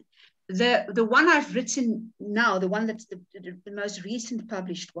 the one I've written now, the one that's the most recent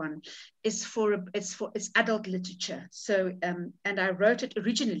published one, is it's adult literature. So and I wrote it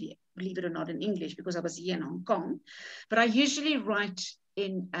originally, believe it or not, in English, because I was here in Hong Kong, but I usually write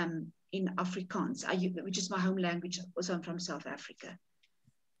in Afrikaans, which is my home language. Also, I'm from South Africa.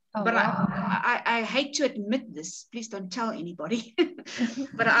 Oh, but wow. I hate to admit this. Please don't tell anybody.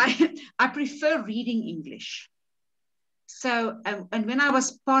 But I prefer reading English. So, and when I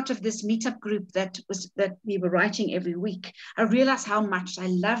was part of this meetup group that we were writing every week, I realized how much I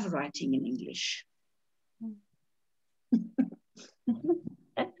love writing in English.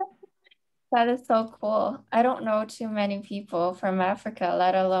 That is so cool. I don't know too many people from Africa,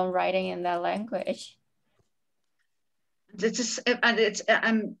 let alone writing in that language.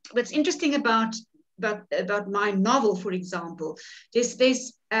 What's interesting about my novel, for example,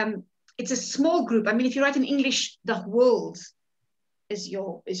 it's a small group. I mean, if you write in English, the world is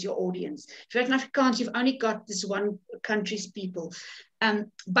your audience. If you write in Afrikaans, you've only got this one country's people,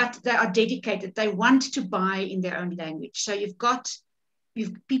 but they are dedicated. They want to buy in their own language. So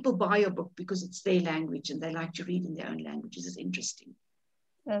people buy your book because it's their language and they like to read in their own languages. It's interesting.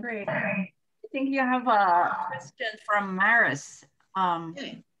 That's great. I think you have a question from Maris.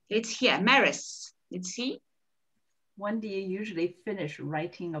 Let's hear Maris. Let's see. When do you usually finish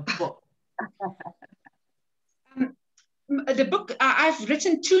writing a book? The book, I've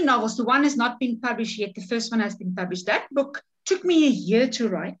written 2 novels. The one has not been published yet. The first one has been published. That book took me a year to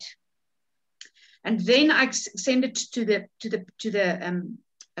write. And then I send it to the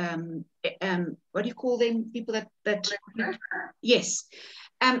what do you call them? People that yes.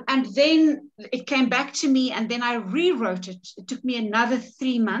 And then it came back to me, and then I rewrote it. It took me another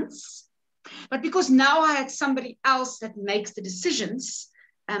 3 months. But because now I had somebody else that makes the decisions,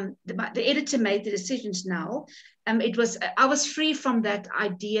 the editor made the decisions now. I was free from that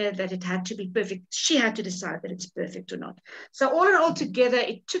idea that it had to be perfect. She had to decide that it's perfect or not. So all in all together,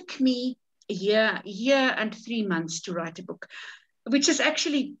 it took me a year and 3 months to write a book, which is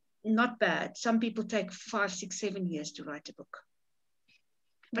actually not bad. Some people take 5, 6, 7 years to write a book.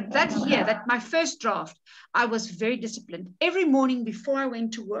 But that year, that my first draft, I was very disciplined. Every morning before I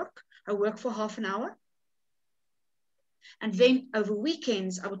went to work, I worked for half an hour. And then over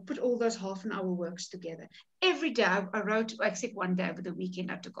weekends, I would put all those half an hour works together. Every day I wrote, except one day over the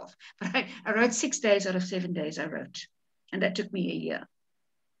weekend I took off. But I wrote 6 days out of 7 days I wrote. And that took me a year.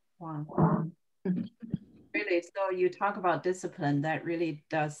 Wow. Really, so you talk about discipline, that really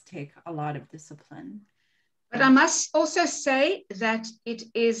does take a lot of discipline. But I must also say that it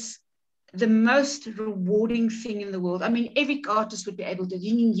is the most rewarding thing in the world. I mean, every artist would be able to,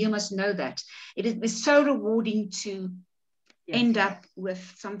 you must know that. It is so rewarding to end up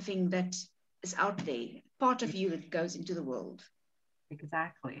with something that is out there, part of you that goes into the world.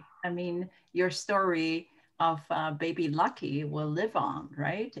 Exactly. I mean, your story of baby Lucky will live on,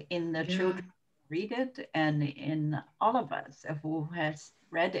 right? In the children who read it and in all of us who has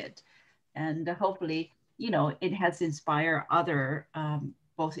read it. And hopefully, you know, it has inspired other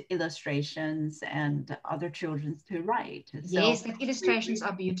both illustrations and other children to write. Yes, the illustrations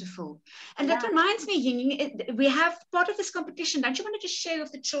are beautiful. And that reminds me, Ying, we have part of this competition. Don't you want to just share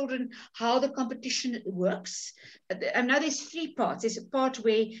with the children how the competition works? I know there's 3 parts. There's a part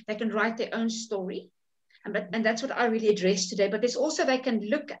where they can write their own story. And that's what I really addressed today. But there's also, they can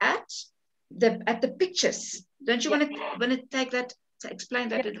look at the pictures. Don't you want to take that, to explain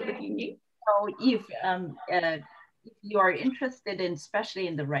that a little bit, Ying? So if you are interested in, especially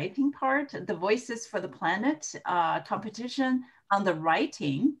in the writing part, the Voices for the Planet competition on the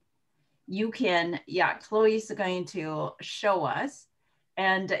writing, you can, Chloe's going to show us,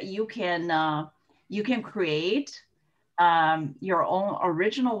 and you can create your own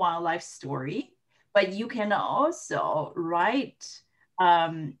original wildlife story, but you can also write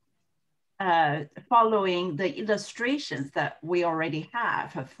following the illustrations that we already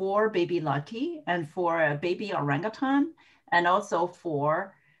have for baby Lucky and for a baby orangutan, and also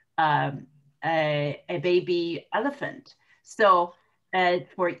for a baby elephant. So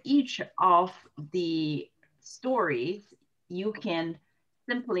for each of the stories, you can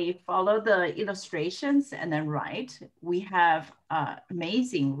simply follow the illustrations and then write. We have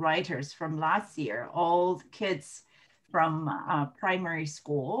amazing writers from last year, all kids from primary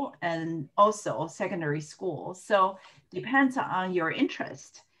school and also secondary school. So depends on your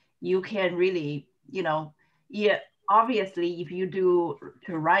interest. You can really, you know, obviously if you do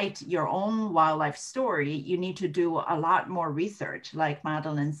to write your own wildlife story, you need to do a lot more research, like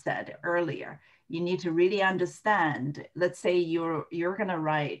Madeleine said earlier. You need to really understand, let's say you're gonna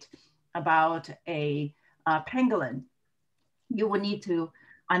write about a pangolin. You will need to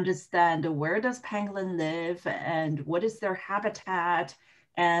understand where does pangolin live and what is their habitat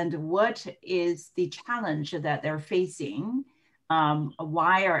and what is the challenge that they're facing.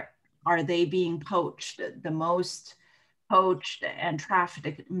 Why are they being poached, the most poached and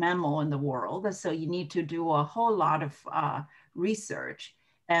trafficked mammal in the world? So you need to do a whole lot of research.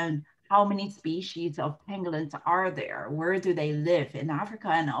 And how many species of pangolins are there? Where do they live in Africa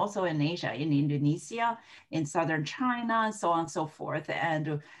and also in Asia, in Indonesia, in southern China, and so on and so forth.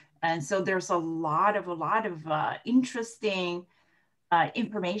 And so there's a lot of interesting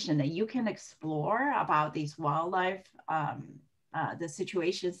information that you can explore about these wildlife, the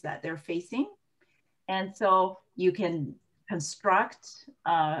situations that they're facing. And so you can construct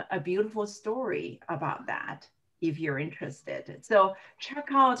a beautiful story about that, if you're interested. So check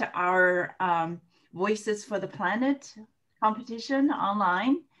out our Voices for the Planet competition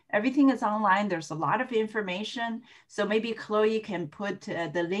online. Everything is online. There's a lot of information. So maybe Chloe can put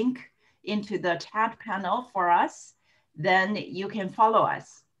the link into the chat panel for us. Then you can follow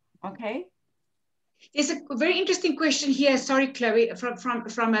us, okay? There's a very interesting question here, sorry, Chloe,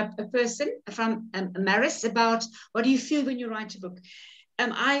 from a person, from Maris, about what do you feel when you write a book?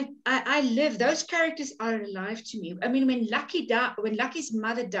 I live, those characters are alive to me. I mean, when Lucky's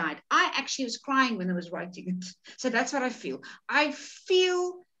mother died, I actually was crying when I was writing it. So that's what I feel. I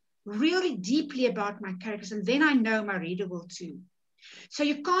feel really deeply about my characters, and then I know my reader will too. So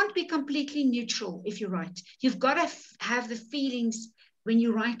you can't be completely neutral if you write. You've got to have the feelings when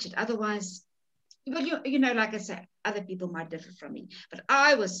you write it. Otherwise, well, you know, like I said, other people might differ from me, but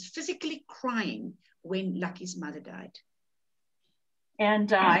I was physically crying when Lucky's mother died.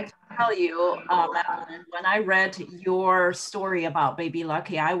 And I can tell you, Madeleine, when I read your story about baby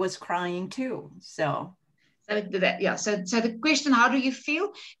Lucky, I was crying too. So the question, how do you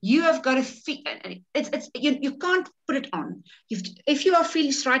feel? You have got to feel. You can't put it on. If you are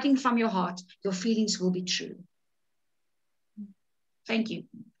writing from your heart, your feelings will be true. Thank you.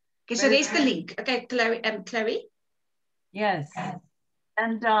 Okay, so there's the link. Okay, Chloe. Yes.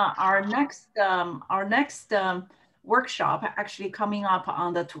 And our next workshop actually coming up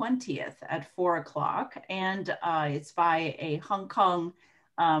on the 20th at 4 o'clock. And it's by a Hong Kong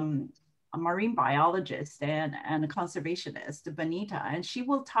a marine biologist and a conservationist, Benita. And she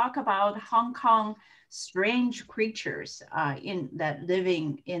will talk about Hong Kong strange creatures that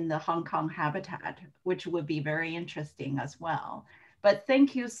living in the Hong Kong habitat, which would be very interesting as well. But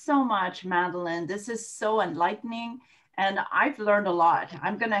thank you so much, Madeleine. This is so enlightening. And I've learned a lot.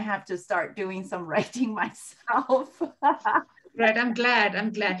 I'm going to have to start doing some writing myself. Right, I'm glad.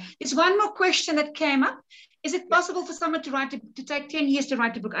 There's one more question that came up. Is it possible for someone to take 10 years to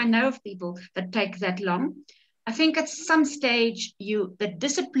write a book? I know of people that take that long. I think at some stage, the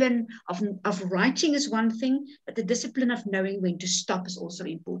discipline of writing is one thing, but the discipline of knowing when to stop is also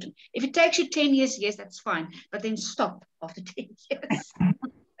important. If it takes you 10 years, yes, that's fine. But then stop after 10 years.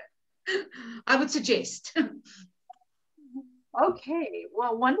 I would suggest. Okay,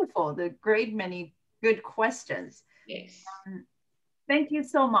 well, wonderful. The great many good questions. Yes. Thank you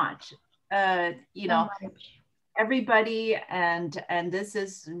so much. Everybody, and this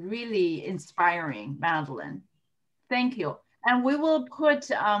is really inspiring, Madeleine. Thank you. And we will put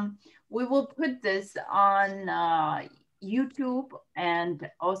this on YouTube and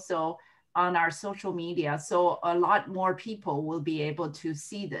also on our social media, so a lot more people will be able to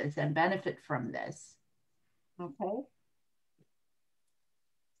see this and benefit from this. Okay.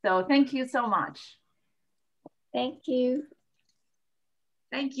 So thank you so much. Thank you.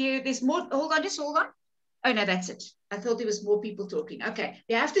 Thank you. There's more. Hold on, just hold on. Oh, no, that's it. I thought there was more people talking. Okay,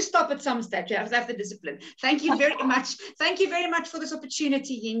 you have to stop at some stage. You have to have the discipline. Thank you very much. Thank you very much for this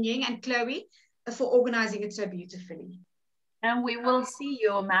opportunity, Yin Ying and Chloe, for organizing it so beautifully. And we will see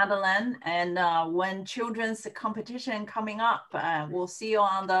you, Madeleine. And when children's competition coming up, we'll see you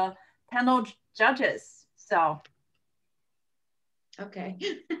on the panel judges. So. Okay.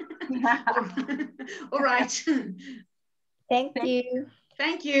 All right. Thank you.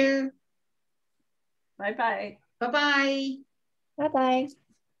 Thank you. Bye-bye. Bye-bye. Bye-bye.